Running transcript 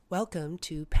Welcome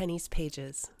to Penny's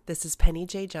Pages. This is Penny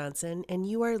J. Johnson, and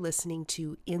you are listening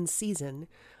to In Season,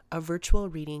 a virtual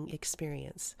reading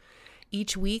experience.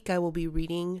 Each week I will be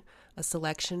reading a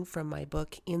selection from my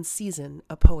book, In Season,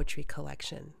 a poetry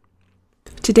collection.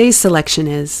 Today's selection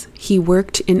is He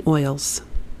Worked in Oils.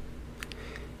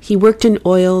 He worked in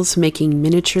oils, making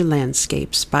miniature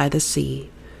landscapes by the sea.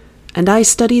 And I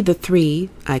study the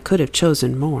three, I could have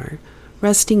chosen more,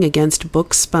 resting against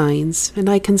book spines, and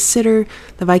I consider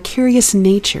the vicarious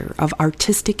nature of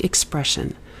artistic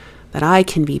expression, that I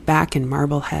can be back in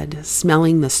Marblehead,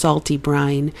 smelling the salty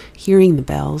brine, hearing the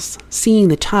bells, seeing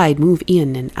the tide move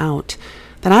in and out,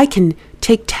 that I can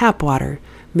take tap water,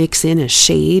 mix in a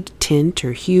shade, tint,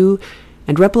 or hue,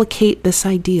 and replicate this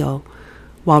ideal,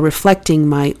 while reflecting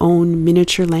my own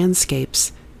miniature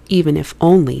landscapes, even if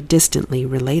only distantly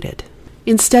related.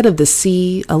 Instead of the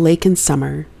sea, a lake in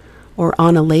summer, or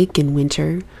on a lake in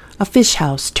winter, a fish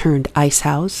house turned ice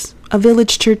house, a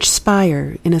village church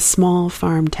spire in a small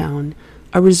farm town,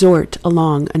 a resort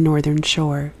along a northern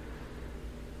shore.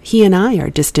 He and I are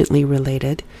distantly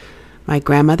related, my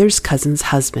grandmother's cousin's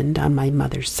husband on my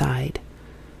mother's side.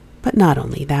 But not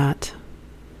only that.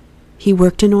 He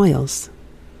worked in oils,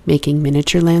 making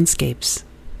miniature landscapes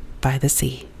by the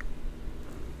sea.